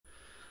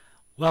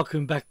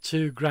Welcome back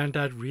to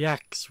Grandad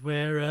Reacts,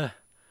 where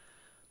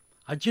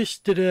I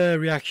just did a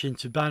reaction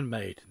to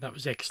Bandmade. That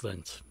was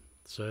excellent,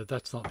 so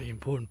that's not the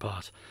important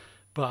part.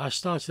 But I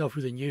started off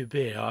with a new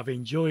beer. I've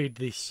enjoyed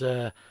this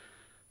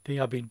thing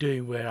I've been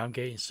doing where I'm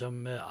getting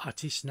some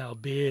artisanal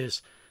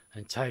beers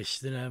and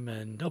tasting them,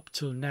 and up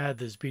till now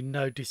there's been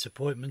no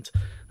disappointment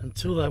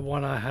until that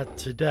one I had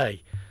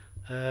today.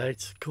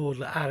 It's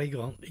called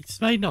Aragon.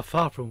 It's made not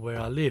far from where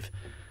I live.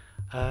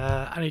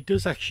 And it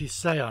does actually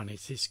say on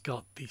it, it's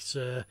got this,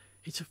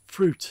 it's a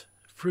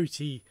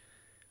fruity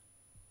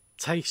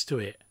taste to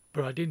it,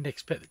 but I didn't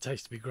expect the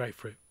taste to be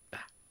grapefruit.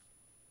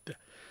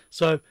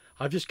 So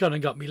I've just gone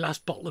and got my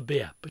last bottle of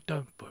beer, but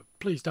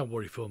please don't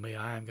worry for me,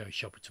 I am going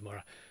shopping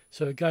tomorrow.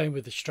 So we're going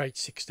with the straight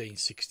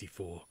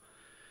 1664.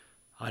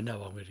 I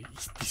know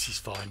this is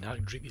fine, I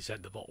can drink this out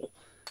of the bottle,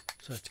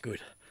 so that's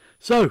good.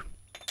 So,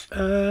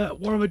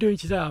 what am I doing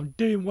today? I'm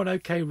doing One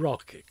OK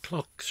Rock,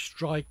 Clock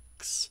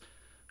Strikes.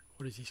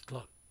 What is this?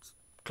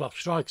 Clock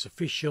Strikes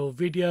official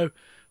video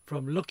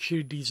from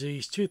Luxury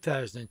Disease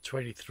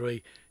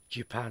 2023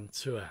 Japan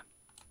tour.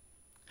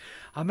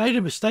 I made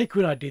a mistake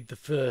when I did the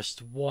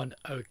first One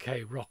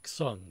OK Rock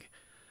song,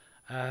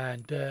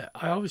 and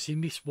I obviously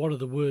missed one of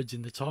the words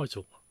in the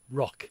title,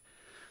 rock.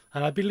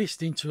 And I've been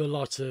listening to a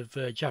lot of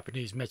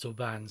Japanese metal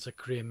bands, a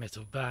Korean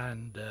metal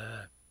band,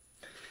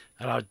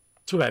 and I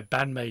talk about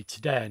Bandmade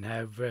today and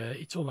how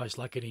it's almost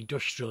like an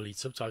industrial,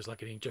 it's sometimes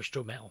like an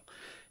industrial metal.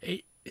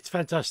 It's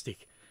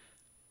fantastic.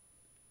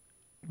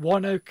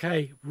 One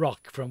OK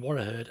Rock, from what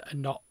I heard,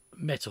 and not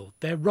metal.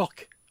 They're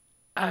rock,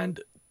 and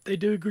they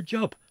do a good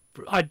job.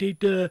 I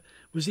did,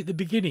 was it the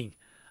beginning,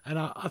 and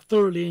I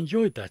thoroughly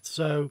enjoyed that.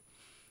 So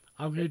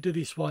I'm going to do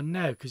this one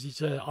now because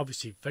it's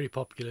obviously very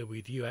popular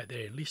with you out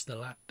there in listener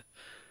land.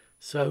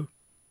 So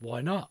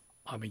why not?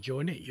 I'm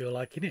enjoying it. You're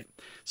liking it.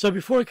 So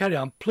before I carry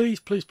on, please,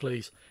 please,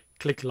 please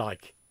click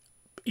like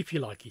if you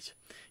like it.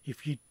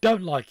 If you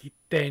don't like it,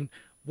 then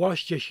what I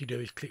suggest you do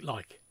is click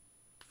like.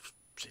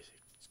 It's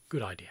a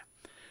good idea.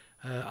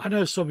 I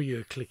know some of you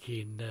are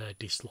clicking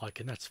dislike,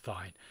 and that's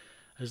fine,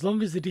 as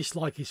long as the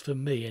dislike is for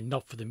me and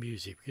not for the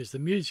music, because the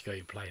music I've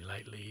been playing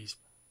lately is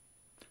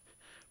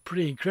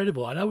pretty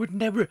incredible, and I would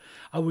never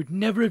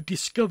have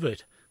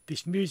discovered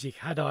this music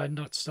had I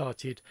not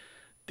started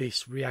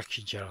this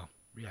reaction channel.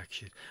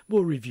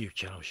 Review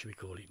channel, should we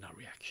call it, not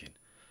reaction.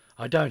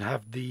 I don't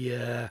have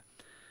the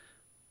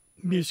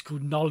musical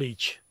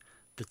knowledge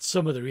that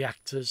some of the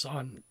reactors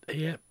on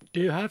here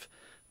do have,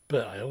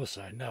 but I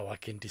also know I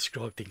can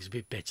describe things a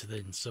bit better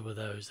than some of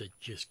those that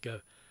just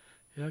go,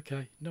 yeah,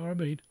 okay, know what I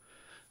mean?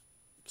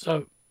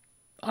 So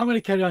I'm going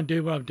to carry on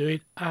doing what I'm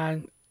doing,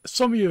 and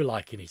some of you are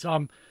liking it.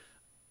 I'm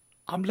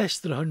less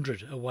than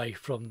 100 away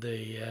from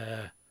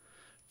the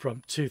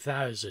from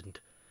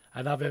 2000,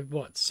 and I've had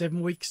what,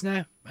 7 weeks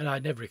now, and I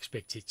never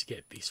expected to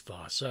get this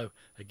far. So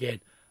again,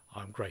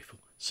 I'm grateful.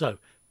 So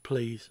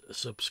please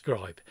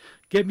subscribe,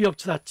 get me up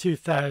to that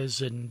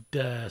 2,000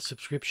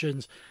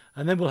 subscriptions,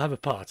 and then we'll have a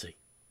party.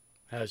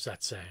 How's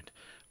that sound?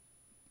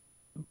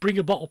 Bring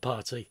a bottle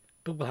party,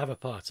 but we'll have a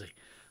party.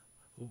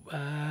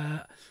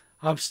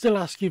 I'm still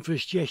asking for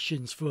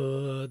suggestions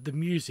for the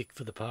music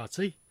for the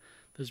party.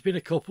 There's been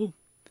a couple,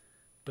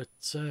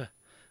 but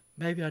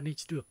maybe I need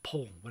to do a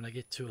poll when I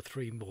get 2 or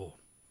 3 more.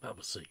 Well,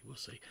 we'll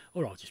see,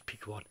 or I'll just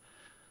pick one.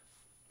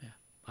 Yeah,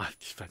 I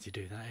just fancy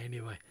doing that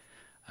anyway.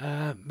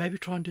 Maybe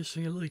try and do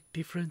something a little bit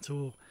different,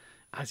 or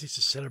as it's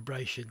a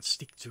celebration,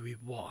 stick to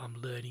what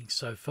I'm learning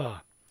so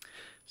far.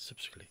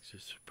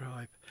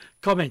 Subscribe,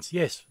 comments.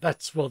 Yes,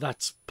 that's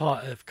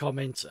part of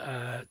comments.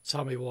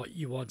 Tell me what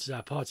you want as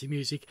our party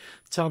music.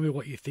 Tell me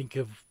what you think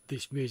of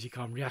this music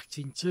I'm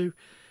reacting to,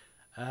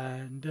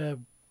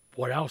 and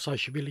what else I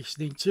should be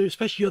listening to,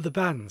 especially other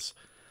bands.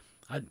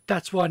 And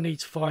that's what I need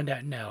to find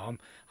out now.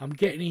 I'm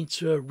getting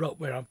into a rut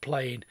where I'm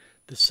playing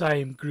the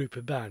same group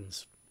of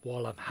bands.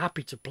 While I'm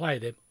happy to play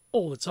them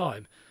all the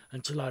time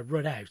until I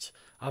run out,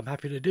 I'm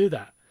happy to do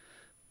that.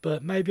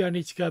 But maybe I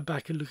need to go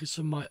back and look at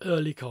some of my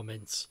early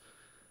comments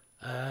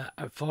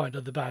and find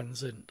other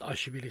bands and I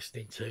should be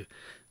listening to.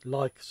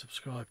 Like,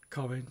 subscribe,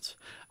 comment.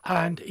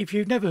 And if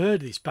you've never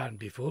heard of this band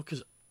before,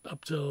 because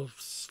up till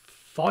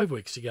 5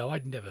 weeks ago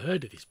I'd never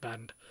heard of this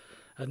band,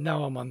 and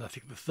now I'm on, I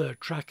think, the 3rd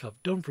track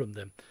I've done from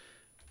them,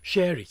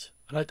 share it.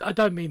 And I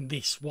don't mean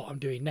this, what I'm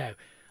doing now.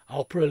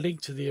 I'll put a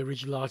link to the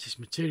original artist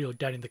material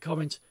down in the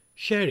comments.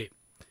 Share it.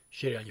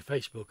 Share it on your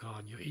Facebook,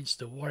 on your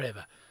Insta,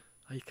 whatever.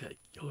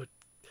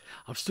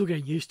 I'm still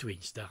getting used to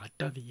Insta. I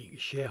don't think you can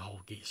share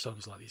whole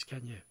songs like this,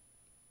 can you?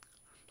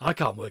 I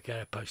can't work out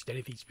how to post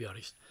anything, to be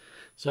honest.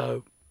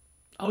 So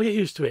I'll get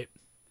used to it.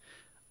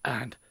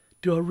 And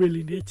do I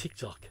really need a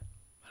TikTok?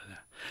 I don't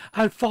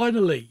know. And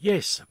finally,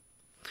 yes.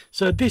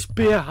 So this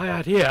beer I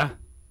had here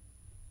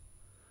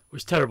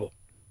was terrible.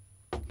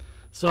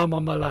 So I'm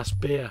on my last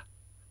beer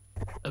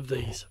of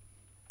these.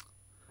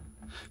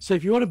 So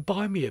if you want to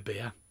buy me a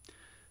beer,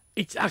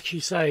 it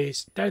actually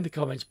says down in the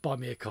comments, buy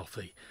me a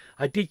coffee.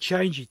 I did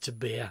change it to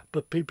beer,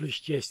 but people have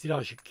suggested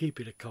I should keep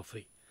it a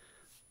coffee,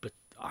 but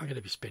I'm going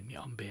to be spending it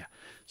on beer.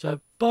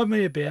 So buy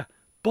me a beer,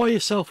 buy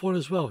yourself one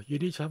as well. You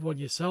need to have one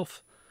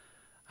yourself.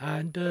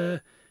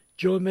 And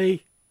join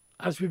me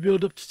as we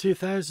build up to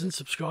 2,000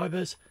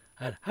 subscribers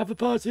and have a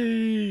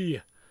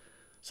party.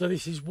 So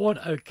this is One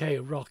OK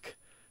Rock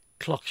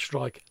Clock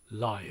Strike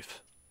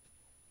live.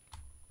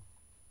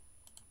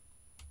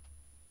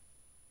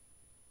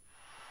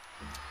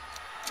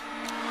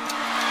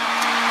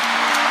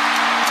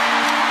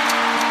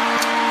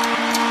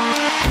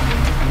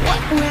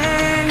 What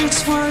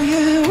waits for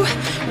you?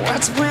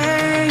 What's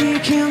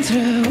breaking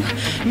through?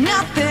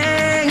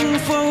 Nothing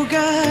for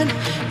good.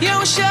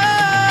 You're sure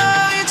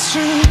it's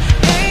true.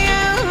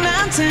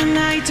 なんて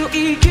ないと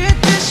生きて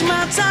し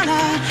まったら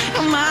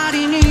あま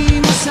りに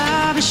も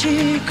寂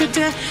しく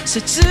て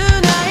切な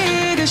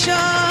いでしょう。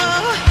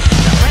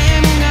誰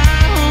もが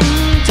本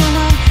当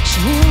は信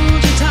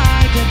じた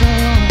いけど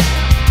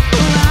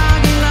裏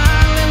切ら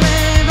れ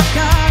ればか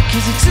傷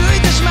つ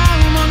いてしまう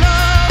もの。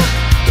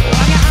ドア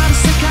がある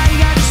世界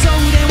が理想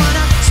では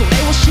なくそれ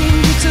を信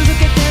じ続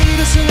けてい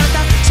る姿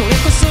それ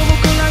こそ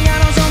僕らが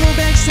望む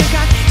べき世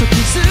界と気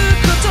づ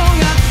くこと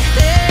が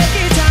で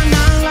きた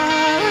なら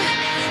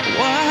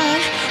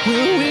What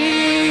will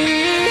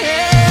we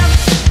have?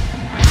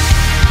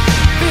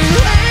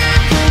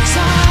 Believe the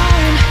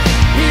time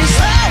is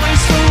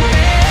always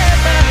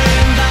forever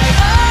and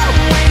I'll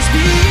always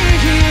be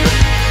here.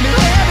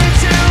 Believe it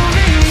till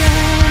the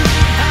end.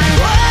 I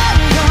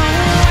won't go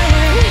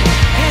away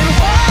and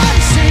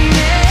won't say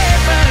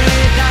never.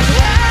 It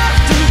doesn't have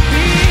to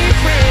be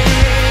afraid.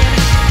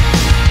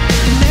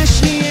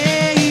 熱に永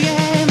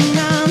遠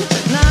なんて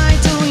ない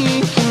とい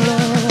いけど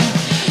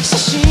そ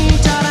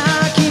したら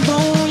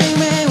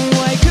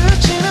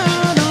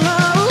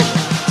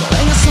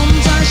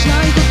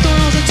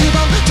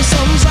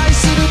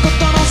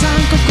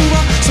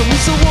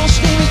想像し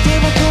てみて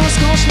僕は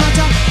少しま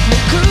ため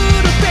くる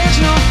ペー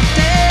ジの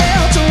手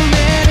を止め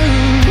る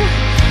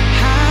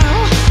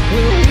How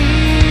will we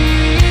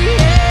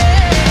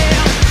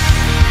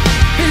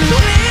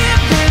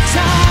Believe the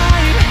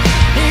time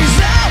is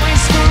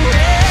always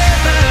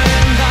forever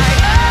and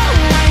I'll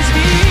always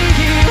be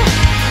here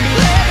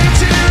Believe it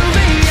till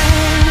the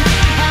end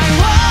I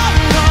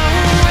won't go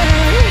away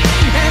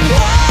and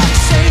won't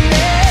say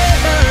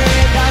never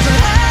It doesn't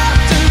have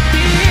to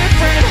be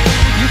different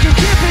You can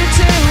keep it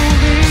till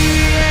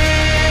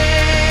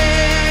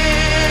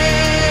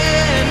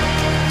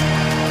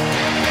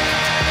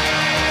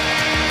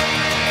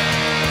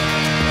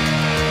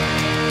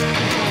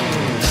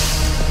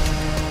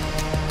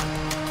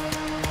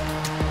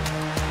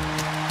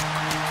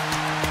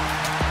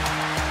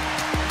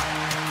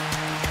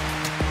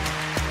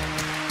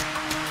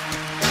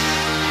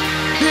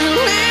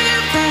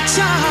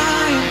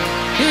time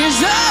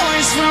is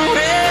always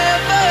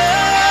forever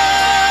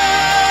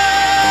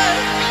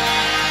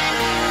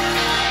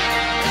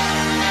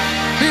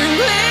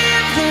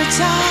Believe the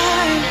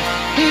time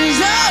is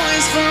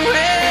always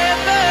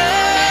forever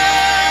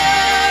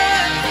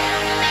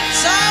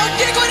So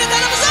get it going and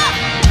then what's up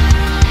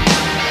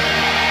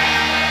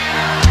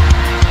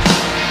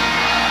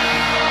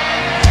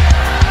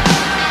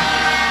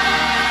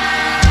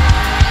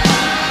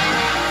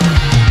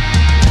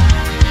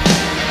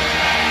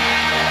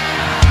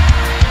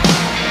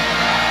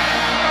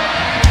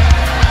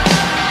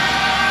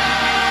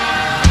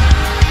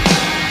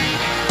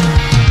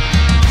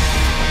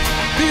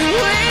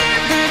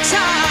Believe the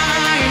time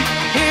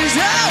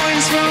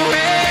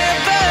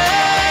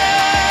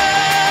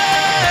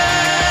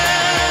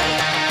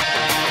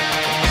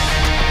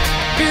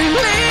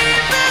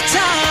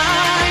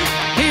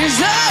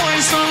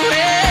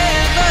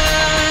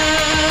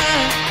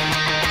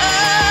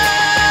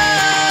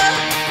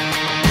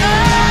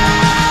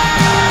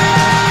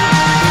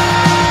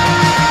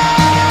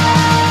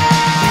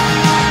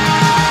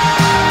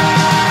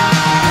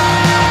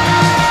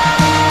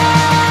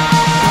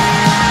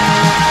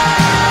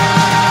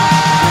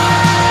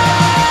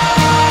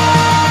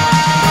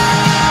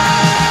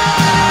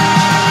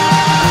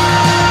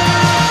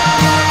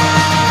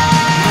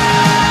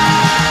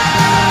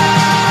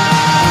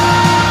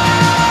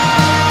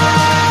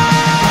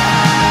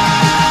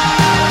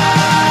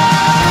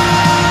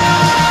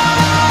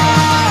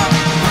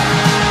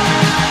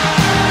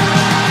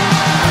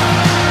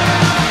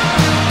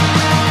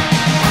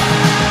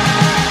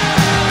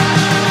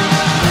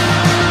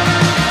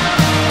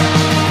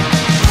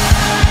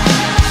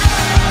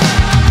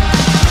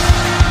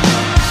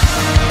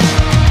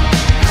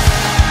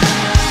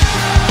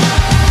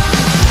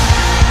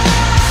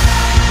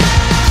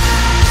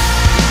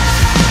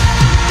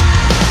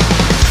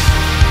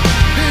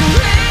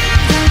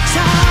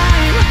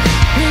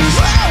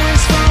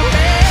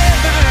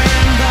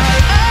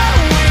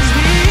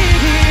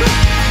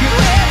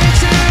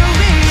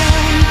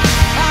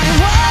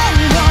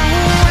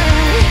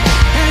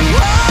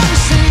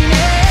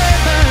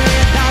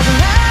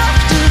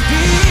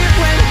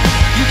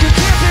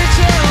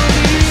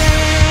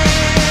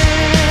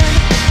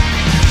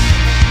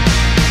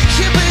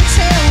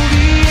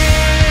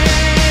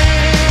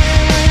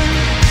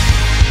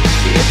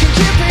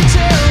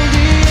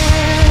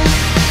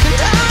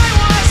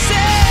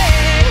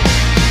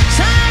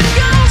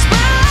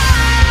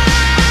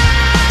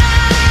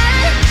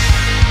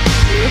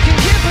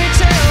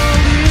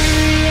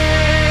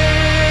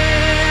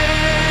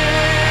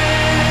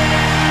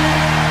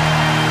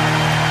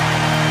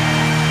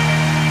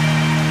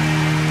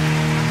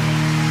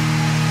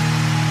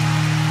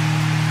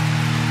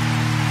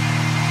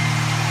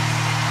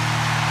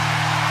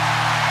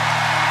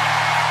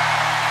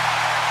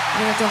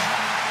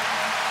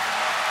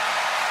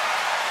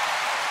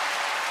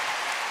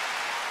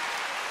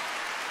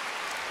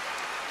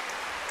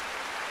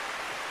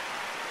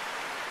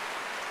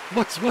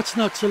What's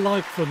not to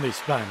like from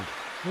this band?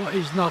 What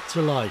is not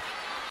to like?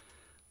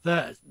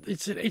 That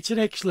it's an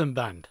excellent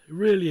band. It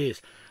really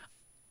is.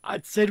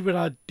 I'd said when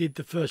I did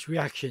the first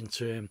reaction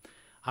to him,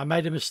 I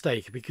made a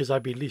mistake because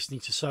I'd been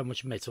listening to so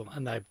much metal,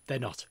 and they're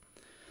not,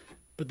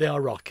 but they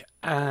are rock.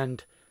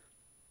 And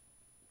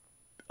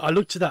I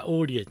looked to that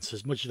audience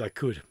as much as I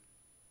could.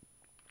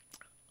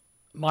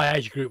 My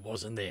age group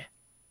wasn't there.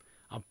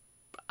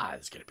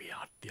 There's going to be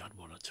the odd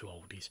one or two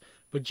oldies,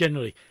 but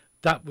generally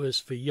that was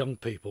for young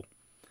people,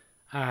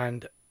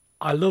 and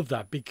I love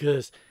that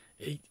because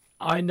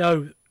I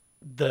know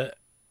that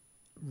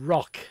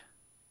rock,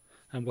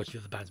 and watching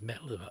other bands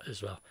metal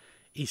as well,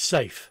 is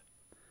safe,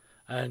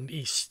 and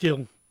he's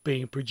still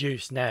being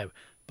produced now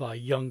by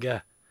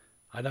younger.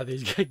 I know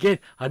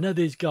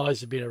these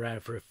guys have been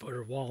around for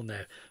a while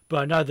now, but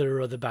I know there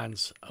are other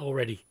bands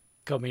already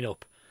coming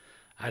up,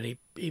 and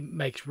it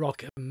makes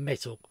rock and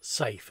metal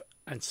safe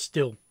and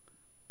still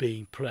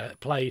being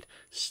played,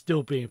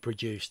 still being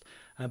produced,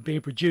 and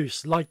being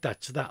produced like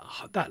that, to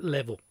that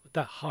level,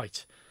 that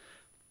height.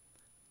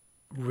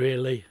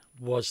 Really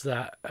was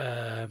that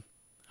how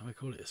do I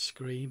call it, a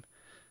scream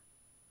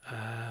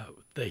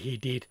that he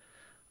did.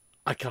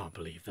 I can't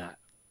believe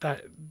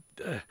that's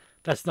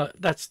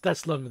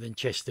longer than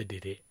Chester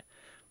did it,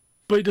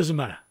 but it doesn't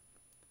matter,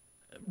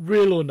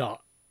 real or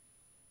not.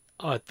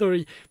 I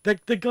thought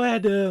the guy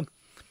had a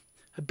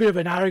bit of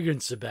an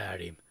arrogance about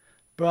him,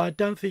 but I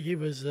don't think it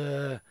was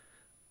an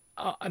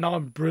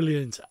I'm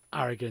brilliant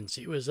arrogance.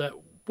 It was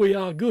we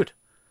are good,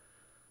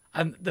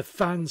 and the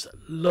fans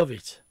love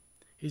it.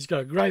 He's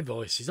got a great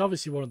voice. He's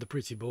obviously one of the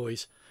pretty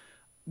boys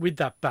with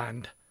that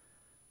band.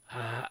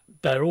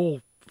 They're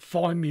all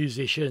fine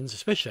musicians,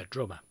 especially that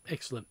drummer.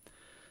 Excellent.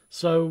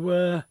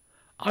 So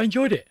I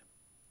enjoyed it.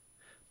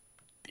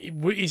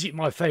 Is it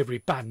my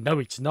favourite band? No,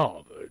 it's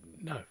not.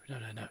 No.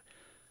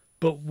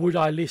 But would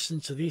I listen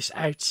to this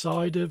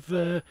outside of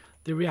the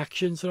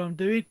reactions that I'm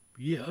doing?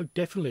 Yeah,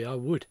 definitely I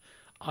would.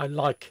 I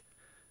like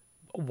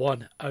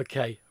one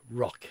okay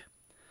rock.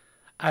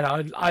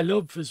 And I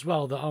love as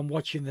well that I'm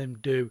watching them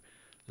do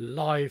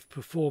live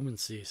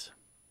performances.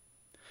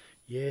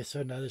 Yes,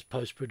 I know there's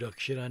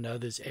post-production, I know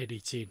there's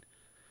editing,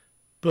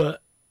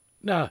 but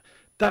no,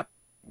 that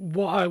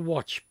what I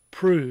watch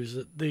proves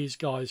that these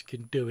guys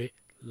can do it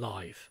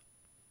live.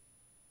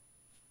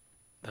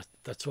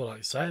 That's all I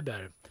can say about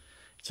him.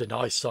 It's a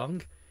nice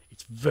song.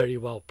 It's very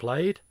well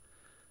played.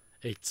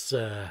 It's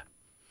a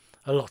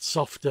lot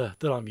softer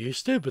than I'm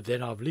used to, but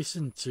then I've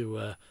listened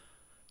to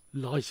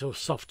light or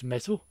soft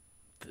metal,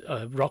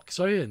 rock,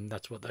 sorry, and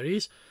that's what there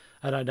is.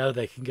 And I know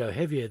they can go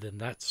heavier than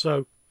that,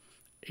 so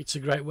it's a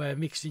great way of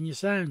mixing your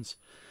sounds.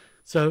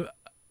 So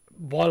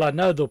while I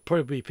know there'll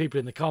probably be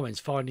people in the comments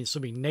finding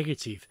something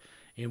negative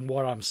in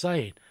what I'm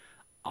saying,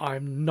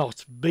 I'm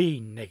not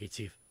being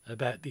negative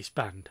about this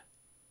band.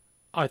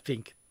 I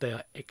think they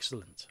are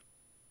excellent.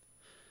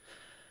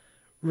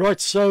 Right,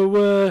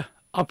 so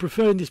I'm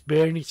preferring this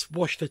beer, and it's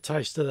washed the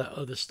taste of that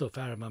other stuff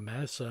out of my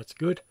mouth, so that's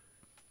good.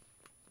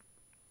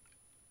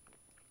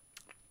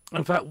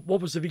 In fact,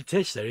 what was the big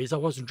test there is I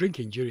wasn't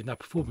drinking during that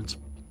performance.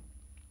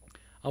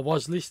 I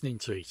was listening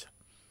to it.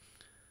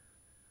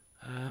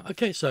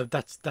 Okay, so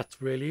that's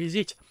really is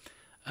it.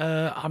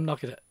 I'm not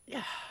gonna.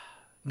 Yeah,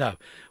 no,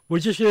 we're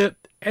just gonna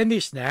end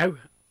this now.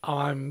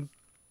 Don't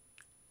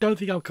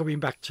think I'm coming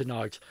back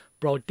tonight,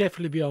 but I'll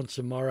definitely be on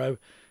tomorrow,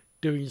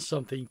 doing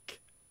something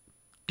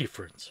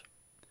different.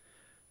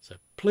 So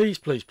please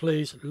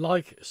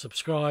like,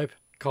 subscribe,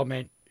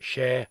 comment,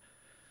 share,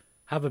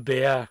 have a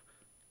beer,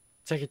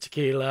 take a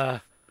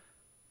tequila,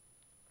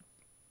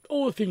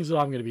 all the things that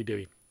I'm going to be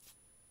doing.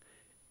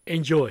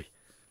 Enjoy.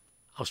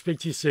 I'll speak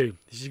to you soon.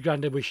 This is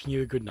Grandad wishing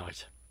you a good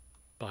night.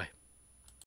 Bye.